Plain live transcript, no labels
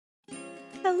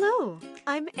Hello,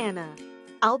 I'm Anna.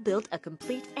 I'll build a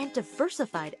complete and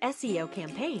diversified SEO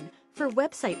campaign for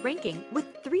website ranking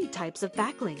with 3 types of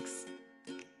backlinks.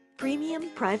 Premium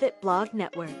Private Blog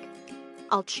Network.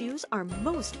 I'll choose our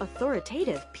most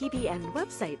authoritative PBN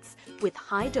websites with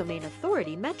high domain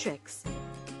authority metrics.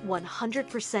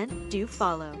 100% do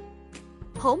follow.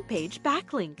 Homepage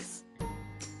backlinks.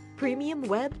 Premium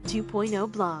Web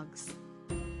 2.0 blogs.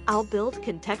 I'll build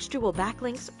contextual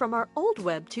backlinks from our old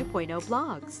Web 2.0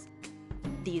 blogs.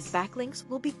 These backlinks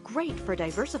will be great for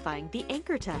diversifying the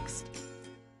anchor text.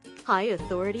 High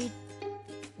authority,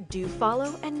 do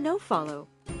follow and no follow.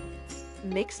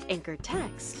 Mixed anchor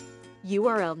text,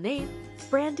 URL name,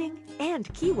 branding,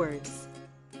 and keywords.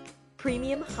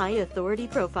 Premium high authority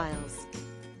profiles.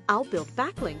 I'll build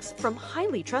backlinks from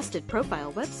highly trusted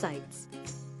profile websites.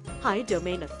 High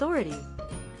domain authority,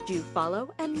 do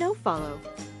follow and no follow.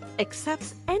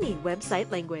 Accepts any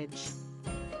website language.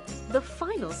 The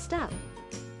final step.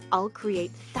 I'll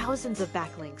create thousands of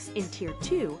backlinks in Tier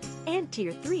 2 and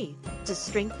Tier 3 to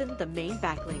strengthen the main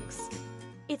backlinks.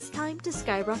 It's time to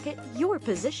skyrocket your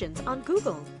positions on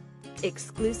Google.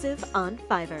 Exclusive on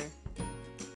Fiverr.